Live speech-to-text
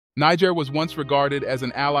Niger was once regarded as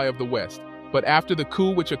an ally of the West, but after the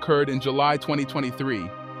coup which occurred in July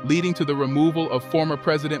 2023, leading to the removal of former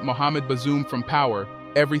President Mohammed Bazoom from power,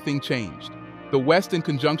 everything changed. The West, in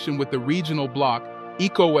conjunction with the regional bloc,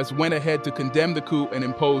 ECOWAS, went ahead to condemn the coup and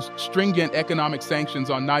imposed stringent economic sanctions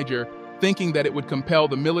on Niger, thinking that it would compel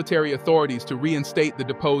the military authorities to reinstate the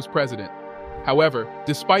deposed president. However,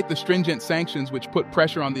 despite the stringent sanctions which put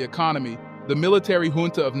pressure on the economy, the military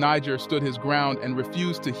junta of Niger stood his ground and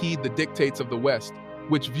refused to heed the dictates of the West,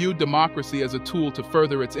 which viewed democracy as a tool to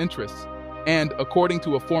further its interests. And, according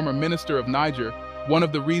to a former minister of Niger, one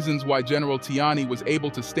of the reasons why General Tiani was able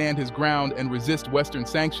to stand his ground and resist Western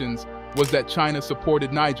sanctions was that China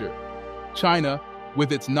supported Niger. China,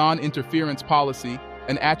 with its non-interference policy,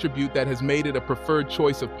 an attribute that has made it a preferred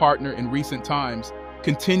choice of partner in recent times,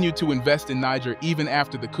 continued to invest in Niger even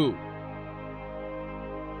after the coup.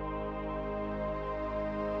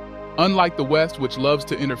 Unlike the West, which loves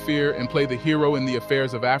to interfere and play the hero in the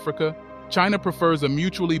affairs of Africa, China prefers a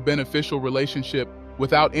mutually beneficial relationship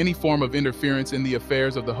without any form of interference in the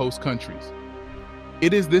affairs of the host countries.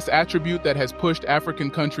 It is this attribute that has pushed African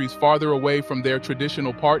countries farther away from their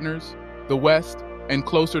traditional partners, the West, and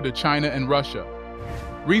closer to China and Russia.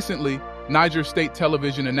 Recently, Niger State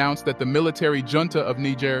Television announced that the military junta of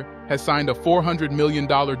Niger has signed a $400 million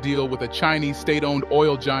deal with a Chinese state-owned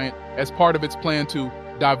oil giant as part of its plan to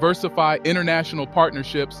diversify international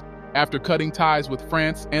partnerships after cutting ties with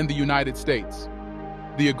France and the United States.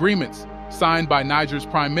 The agreements, signed by Niger's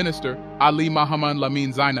Prime Minister Ali Mohamed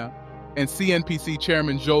Lamine Zaina and CNPC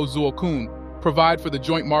Chairman Zhou Zuokun, provide for the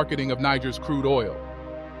joint marketing of Niger's crude oil.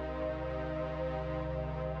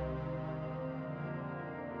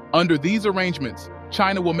 Under these arrangements,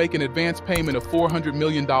 China will make an advance payment of $400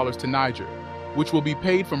 million to Niger, which will be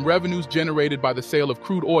paid from revenues generated by the sale of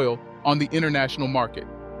crude oil on the international market.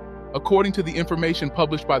 According to the information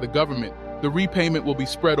published by the government, the repayment will be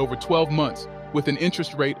spread over 12 months with an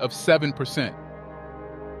interest rate of 7%.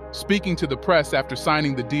 Speaking to the press after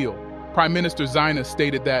signing the deal, Prime Minister Zaina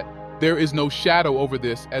stated that there is no shadow over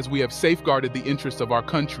this as we have safeguarded the interests of our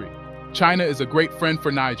country. China is a great friend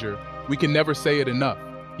for Niger. We can never say it enough,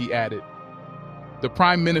 he added. The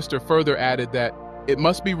Prime Minister further added that it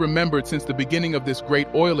must be remembered since the beginning of this great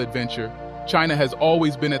oil adventure, China has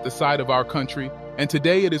always been at the side of our country, and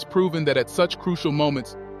today it is proven that at such crucial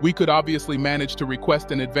moments, we could obviously manage to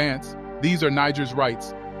request an advance. These are Niger's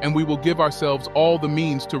rights, and we will give ourselves all the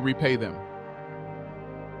means to repay them.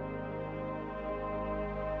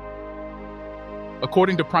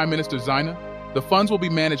 According to Prime Minister Zaina, the funds will be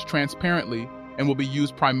managed transparently and will be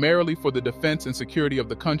used primarily for the defense and security of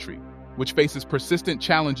the country, which faces persistent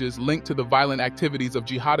challenges linked to the violent activities of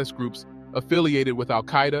jihadist groups affiliated with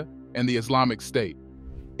Al-Qaeda and the Islamic State.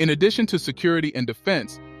 In addition to security and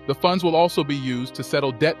defense, the funds will also be used to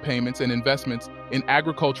settle debt payments and investments in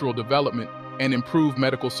agricultural development and improve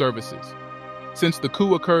medical services. Since the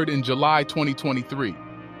coup occurred in July 2023,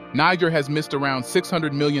 Niger has missed around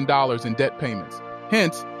 $600 million in debt payments.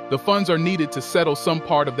 Hence, the funds are needed to settle some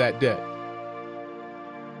part of that debt.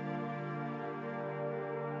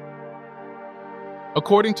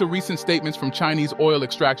 According to recent statements from Chinese oil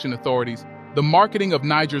extraction authorities, the marketing of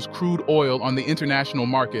Niger's crude oil on the international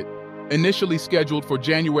market, initially scheduled for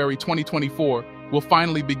January 2024, will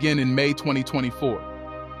finally begin in May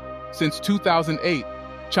 2024. Since 2008,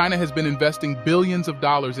 China has been investing billions of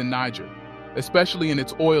dollars in Niger, especially in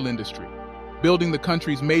its oil industry, building the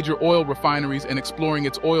country's major oil refineries and exploring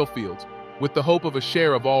its oil fields, with the hope of a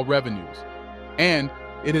share of all revenues. And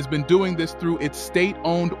it has been doing this through its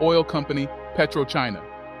state-owned oil company, PetroChina.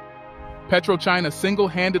 PetroChina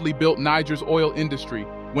single-handedly built Niger's oil industry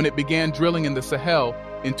when it began drilling in the Sahel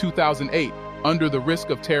in 2008 under the risk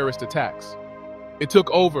of terrorist attacks. It took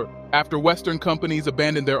over after Western companies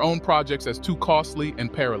abandoned their own projects as too costly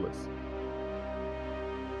and perilous.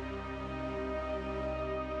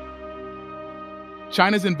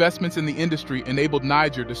 China's investments in the industry enabled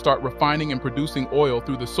Niger to start refining and producing oil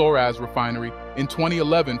through the Soraz refinery in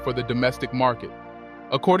 2011 for the domestic market.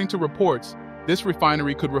 According to reports, this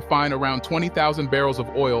refinery could refine around 20,000 barrels of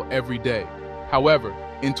oil every day. However,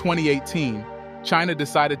 in 2018, China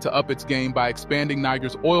decided to up its game by expanding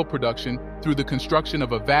Niger's oil production through the construction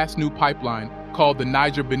of a vast new pipeline called the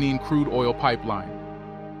Niger-Benin Crude Oil Pipeline.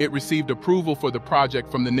 It received approval for the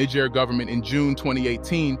project from the Niger government in June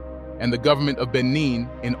 2018 and the government of Benin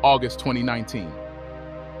in August 2019.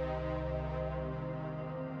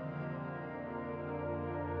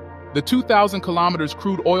 The 2,000 kilometers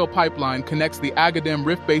crude oil pipeline connects the Agadem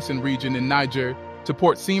Rift Basin region in Niger to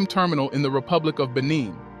Port Seam Terminal in the Republic of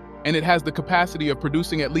Benin, and it has the capacity of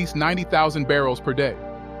producing at least 90,000 barrels per day.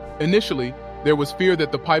 Initially, There was fear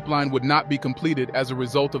that the pipeline would not be completed as a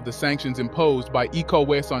result of the sanctions imposed by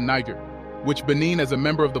ECOWAS on Niger, which Benin, as a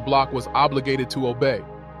member of the bloc, was obligated to obey.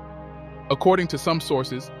 According to some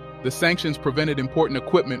sources, the sanctions prevented important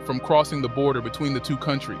equipment from crossing the border between the two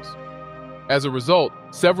countries. As a result,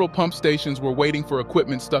 several pump stations were waiting for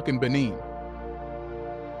equipment stuck in Benin.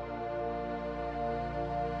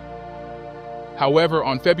 However,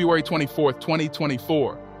 on February 24,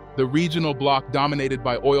 2024, the regional bloc dominated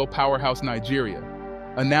by oil powerhouse Nigeria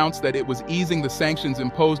announced that it was easing the sanctions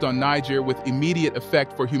imposed on Niger with immediate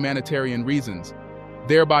effect for humanitarian reasons,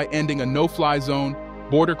 thereby ending a no-fly zone,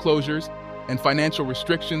 border closures, and financial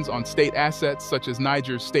restrictions on state assets such as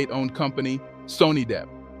Niger's state-owned company, Sonidep.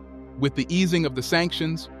 With the easing of the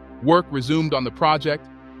sanctions, work resumed on the project,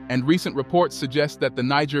 and recent reports suggest that the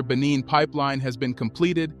Niger-Benin pipeline has been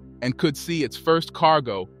completed and could see its first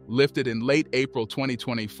cargo lifted in late April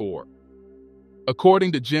 2024.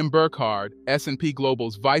 According to Jim Burkhardt, S&P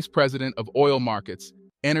Global's Vice President of Oil Markets,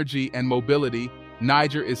 Energy and Mobility,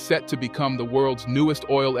 Niger is set to become the world's newest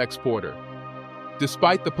oil exporter.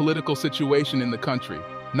 Despite the political situation in the country,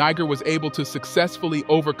 Niger was able to successfully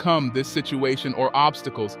overcome this situation or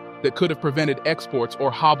obstacles that could have prevented exports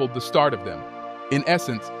or hobbled the start of them. In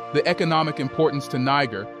essence, the economic importance to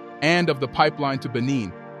Niger and of the pipeline to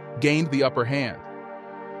Benin gained the upper hand.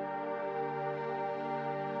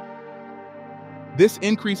 This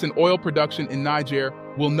increase in oil production in Niger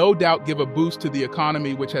will no doubt give a boost to the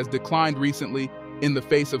economy, which has declined recently in the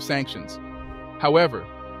face of sanctions. However,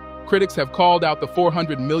 critics have called out the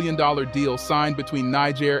 $400 million deal signed between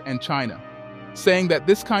Niger and China, saying that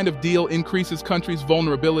this kind of deal increases countries'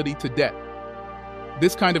 vulnerability to debt.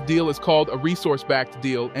 This kind of deal is called a resource-backed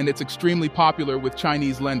deal, and it's extremely popular with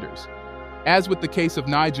Chinese lenders. As with the case of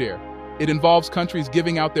Niger, it involves countries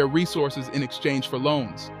giving out their resources in exchange for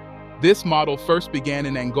loans. This model first began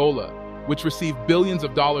in Angola, which received billions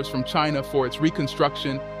of dollars from China for its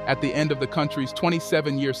reconstruction at the end of the country's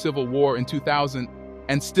 27-year civil war in 2000,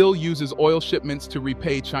 and still uses oil shipments to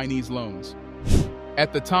repay Chinese loans.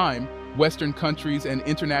 At the time, Western countries and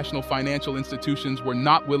international financial institutions were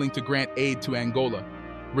not willing to grant aid to Angola,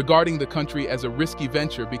 regarding the country as a risky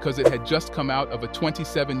venture because it had just come out of a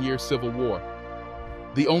 27-year civil war.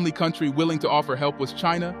 The only country willing to offer help was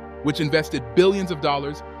China, which invested billions of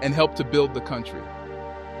dollars and helped to build the country.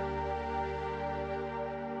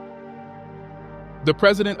 The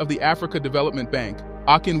president of the Africa Development Bank,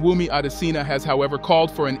 Akinwumi Adesina, has however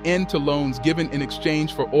called for an end to loans given in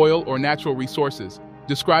exchange for oil or natural resources,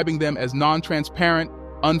 describing them as non-transparent,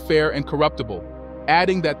 unfair, and corruptible,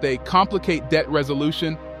 adding that they complicate debt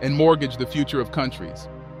resolution and mortgage the future of countries.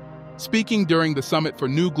 Speaking during the Summit for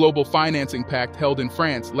New Global Financing Pact held in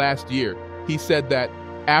France last year, he said that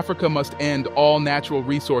Africa must end all natural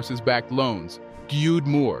resources-backed loans. Gude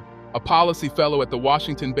Moore, a policy fellow at the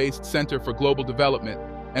Washington-based Center for Global Development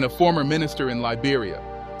and a former minister in Liberia,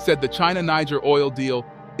 said the China-Niger oil deal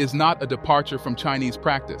is not a departure from Chinese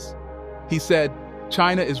practice. He said,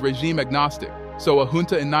 China is regime agnostic, so a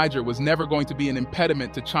junta in Niger was never going to be an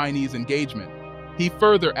impediment to Chinese engagement. He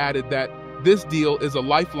further added that this deal is a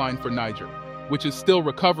lifeline for Niger, which is still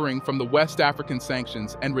recovering from the West African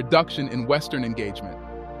sanctions and reduction in Western engagement.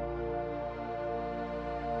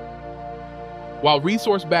 While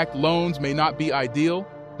resource-backed loans may not be ideal,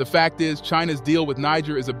 the fact is China's deal with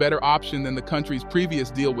Niger is a better option than the country's previous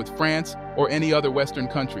deal with France or any other Western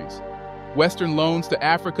countries. Western loans to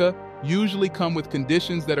Africa usually come with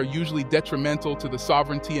conditions that are usually detrimental to the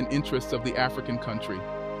sovereignty and interests of the African country.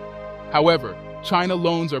 However, China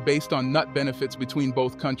loans are based on nut benefits between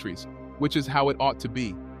both countries, which is how it ought to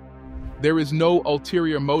be. There is no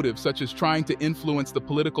ulterior motive such as trying to influence the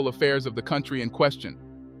political affairs of the country in question.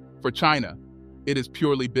 For China, it is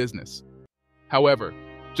purely business. However,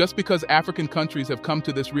 just because African countries have come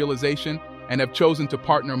to this realization and have chosen to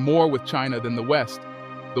partner more with China than the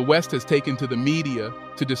West has taken to the media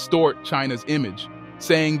to distort China's image,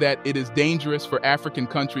 saying that it is dangerous for African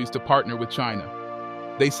countries to partner with China.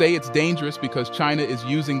 They say it's dangerous because China is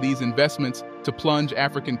using these investments to plunge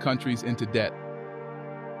African countries into debt.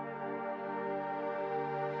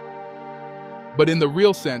 But in the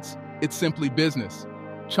real sense, it's simply business.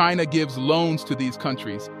 China gives loans to these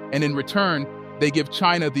countries, and in return, they give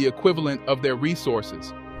China the equivalent of their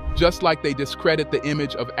resources. Just like they discredit the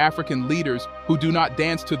image of African leaders who do not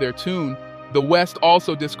dance to their tune, the West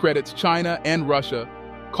also discredits China and Russia,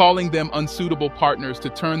 calling them unsuitable partners to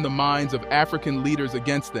turn the minds of African leaders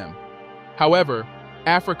against them. However,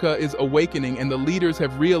 Africa is awakening and the leaders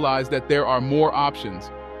have realized that there are more options,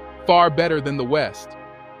 far better than the West.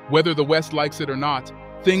 Whether the West likes it or not,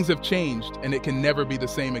 things have changed and it can never be the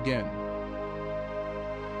same again.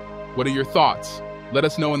 What are your thoughts? Let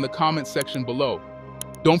us know in the comments section below.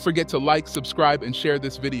 Don't forget to like, subscribe, and share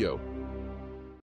this video.